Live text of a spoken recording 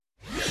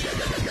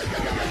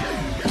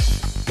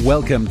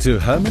Welcome to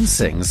Herman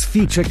Singh's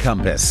Future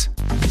Compass.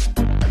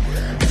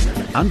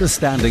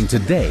 Understanding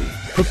today,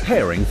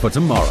 preparing for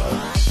tomorrow.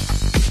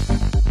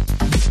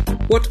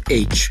 What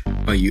age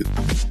are you?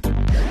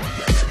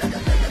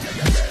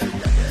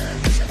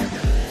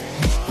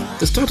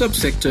 The startup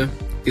sector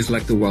is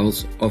like the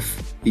wilds of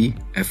the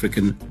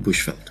African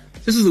bushveld.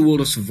 This is the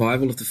world of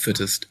survival of the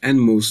fittest and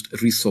most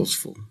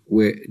resourceful,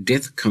 where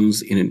death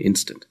comes in an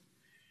instant.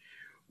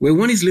 Where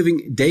one is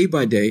living day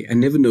by day and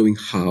never knowing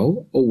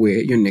how or where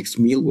your next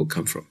meal will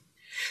come from.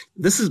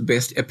 This is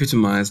best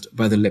epitomized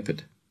by the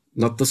leopard.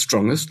 Not the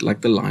strongest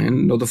like the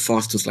lion, nor the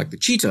fastest like the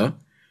cheetah,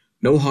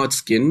 no hard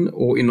skin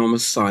or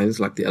enormous size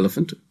like the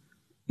elephant,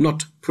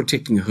 not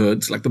protecting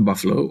herds like the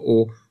buffalo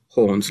or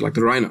horns like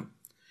the rhino.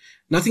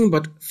 Nothing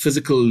but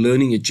physical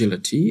learning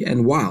agility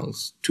and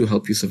wiles to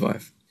help you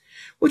survive.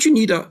 What you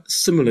need are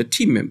similar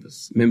team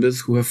members, members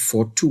who have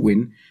fought to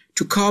win,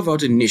 to carve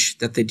out a niche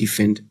that they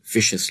defend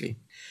viciously.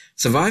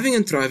 Surviving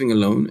and thriving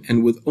alone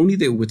and with only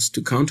their wits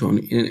to count on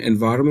in an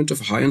environment of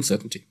high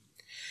uncertainty.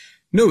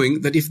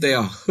 Knowing that if they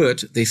are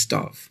hurt, they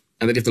starve,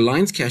 and that if the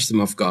lions catch them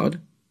off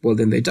guard, well,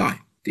 then they die.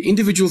 The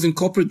individuals in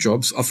corporate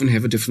jobs often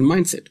have a different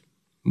mindset.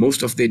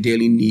 Most of their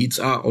daily needs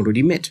are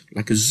already met,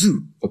 like a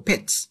zoo or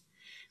pets.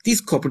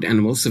 These corporate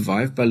animals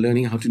survive by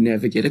learning how to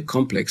navigate a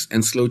complex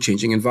and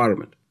slow-changing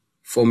environment,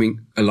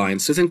 forming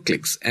alliances and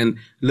cliques, and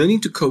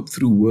learning to cope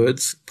through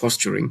words,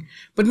 posturing,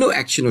 but no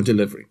action or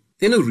delivery.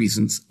 There are no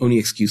reasons, only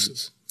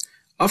excuses.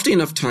 After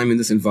enough time in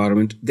this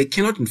environment, they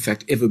cannot in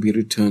fact ever be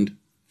returned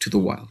to the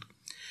wild.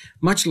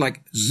 Much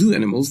like zoo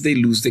animals, they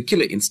lose their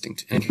killer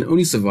instinct and can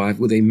only survive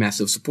with a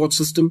massive support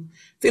system.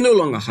 They're no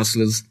longer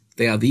hustlers,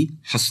 they are the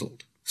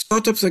hustled.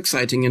 Startups are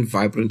exciting and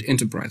vibrant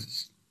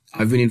enterprises.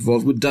 I've been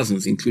involved with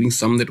dozens, including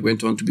some that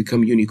went on to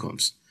become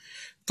unicorns.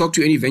 Talk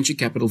to any venture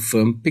capital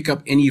firm, pick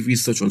up any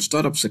research on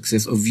startup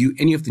success, or view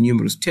any of the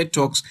numerous TED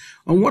Talks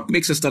on what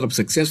makes a startup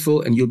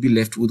successful, and you'll be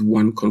left with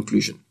one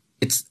conclusion.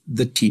 It's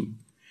the team.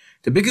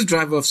 The biggest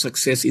driver of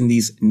success in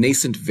these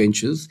nascent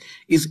ventures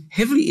is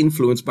heavily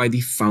influenced by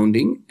the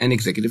founding and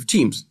executive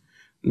teams.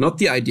 Not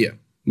the idea,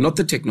 not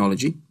the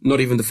technology, not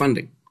even the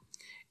funding.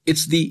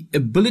 It's the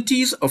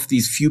abilities of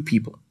these few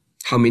people.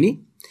 How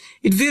many?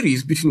 It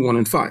varies between 1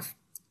 and 5.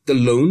 The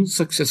lone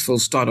successful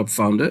startup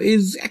founder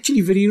is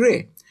actually very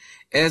rare,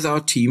 as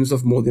are teams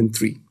of more than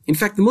 3. In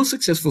fact, the most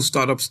successful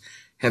startups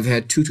have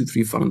had 2 to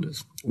 3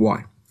 founders.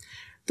 Why?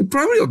 The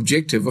primary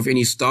objective of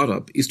any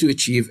startup is to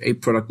achieve a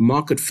product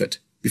market fit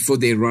before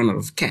they run out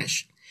of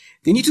cash.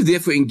 They need to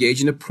therefore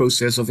engage in a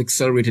process of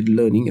accelerated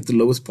learning at the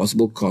lowest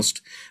possible cost,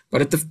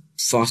 but at the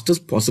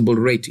fastest possible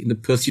rate in the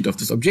pursuit of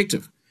this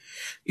objective.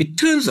 It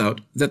turns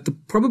out that the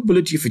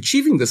probability of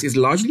achieving this is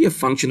largely a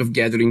function of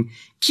gathering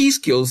key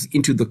skills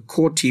into the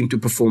core team to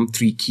perform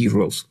 3 key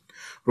roles.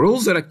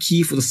 Roles that are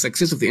key for the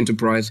success of the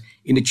enterprise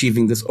in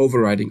achieving this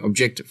overriding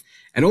objective.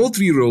 And all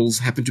 3 roles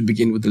happen to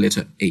begin with the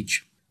letter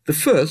H. The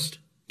first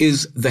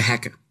is the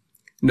hacker.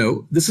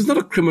 No, this is not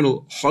a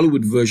criminal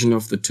Hollywood version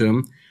of the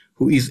term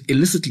who is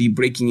illicitly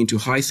breaking into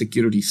high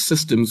security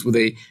systems with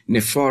a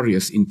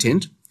nefarious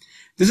intent.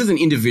 This is an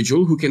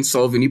individual who can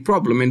solve any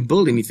problem and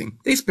build anything.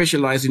 They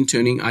specialize in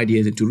turning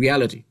ideas into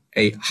reality.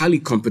 A highly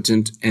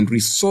competent and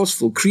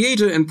resourceful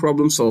creator and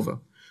problem solver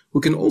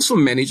who can also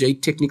manage a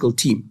technical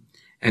team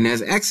and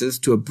has access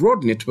to a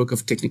broad network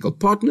of technical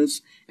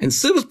partners and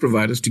service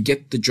providers to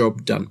get the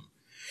job done.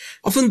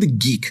 Often the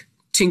geek,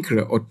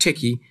 tinkerer, or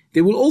techie,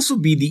 there will also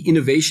be the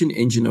innovation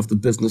engine of the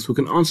business who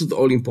can answer the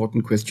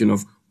all-important question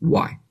of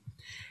why.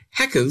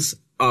 Hackers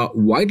are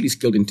widely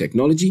skilled in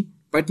technology,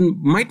 but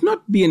might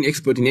not be an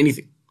expert in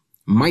anything.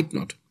 Might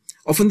not.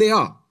 Often they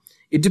are.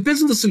 It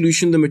depends on the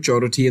solution, the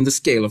maturity, and the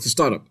scale of the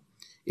startup.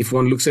 If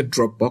one looks at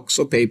Dropbox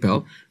or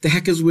PayPal, the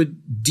hackers were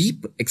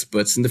deep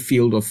experts in the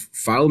field of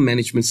file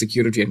management,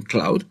 security, and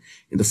cloud,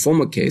 in the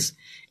former case,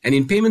 and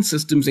in payment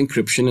systems,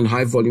 encryption, and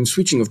high-volume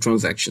switching of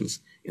transactions,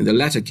 in the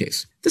latter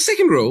case. The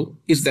second role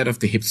is that of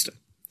the hipster.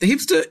 The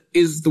hipster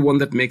is the one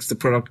that makes the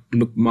product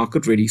look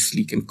market-ready,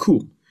 sleek, and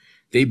cool.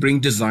 They bring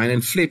design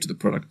and flair to the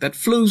product that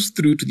flows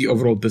through to the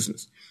overall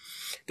business.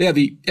 They are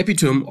the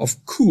epitome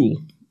of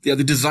cool. They are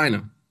the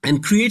designer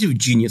and creative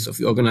genius of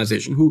the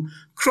organization who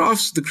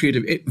crafts the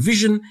creative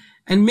vision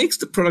and makes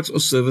the products or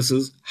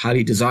services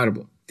highly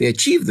desirable. They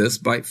achieve this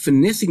by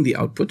finessing the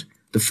output,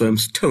 the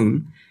firm's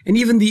tone, and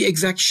even the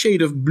exact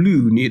shade of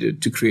blue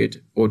needed to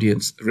create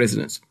audience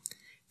resonance.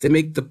 They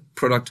make the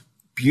product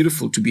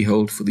beautiful to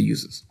behold for the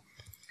users.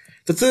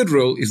 The third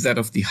role is that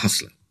of the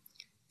hustler.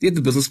 They're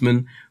the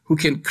businessman who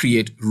can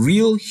create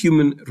real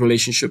human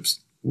relationships,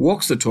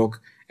 walks the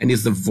talk, and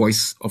is the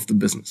voice of the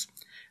business.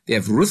 They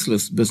have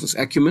ruthless business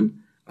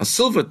acumen, are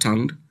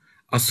silver-tongued,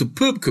 are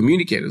superb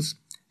communicators,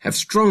 have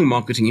strong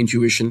marketing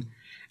intuition,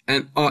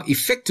 and are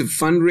effective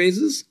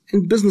fundraisers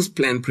and business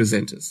plan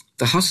presenters.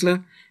 The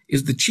hustler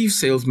is the chief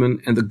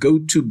salesman and the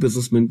go-to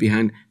businessman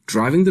behind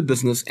driving the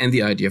business and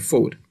the idea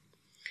forward.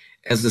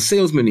 As the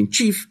salesman in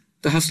chief,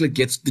 the hustler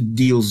gets the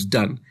deals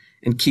done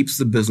and keeps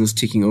the business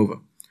ticking over.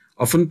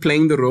 Often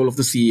playing the role of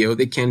the CEO,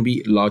 they can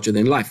be larger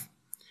than life.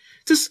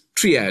 This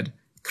triad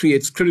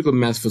creates critical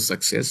mass for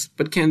success,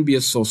 but can be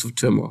a source of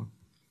turmoil.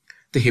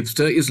 The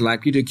hipster is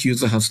likely to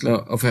accuse the hustler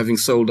of having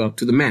sold out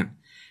to the man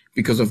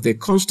because of their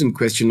constant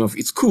question of,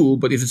 it's cool,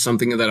 but is it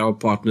something that our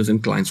partners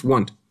and clients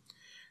want?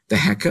 The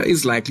hacker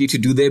is likely to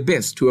do their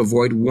best to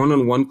avoid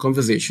one-on-one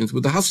conversations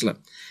with the hustler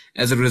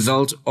as a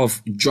result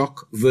of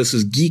jock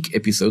versus geek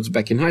episodes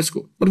back in high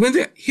school. But when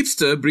the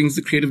hipster brings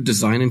the creative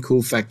design and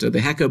cool factor,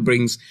 the hacker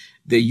brings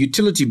the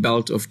utility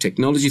belt of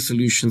technology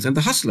solutions, and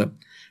the hustler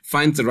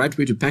finds the right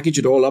way to package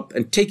it all up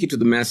and take it to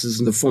the masses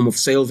in the form of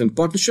sales and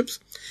partnerships.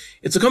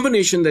 It's a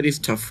combination that is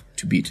tough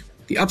to beat.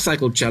 The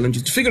upcycle challenge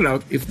is to figure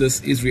out if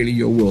this is really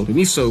your world, and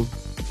if so,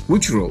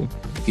 which role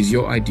is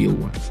your ideal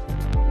one?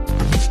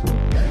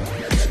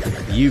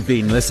 You've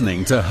been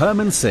listening to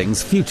Herman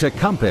Singh's Future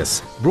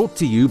Compass, brought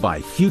to you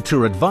by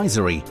Future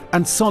Advisory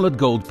and Solid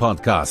Gold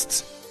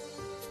Podcasts.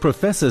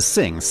 Professor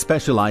Singh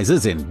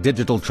specializes in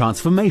digital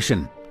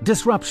transformation,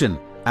 disruption,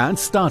 and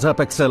startup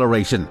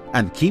acceleration,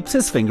 and keeps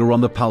his finger on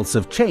the pulse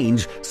of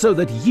change so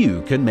that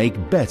you can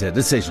make better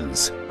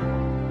decisions.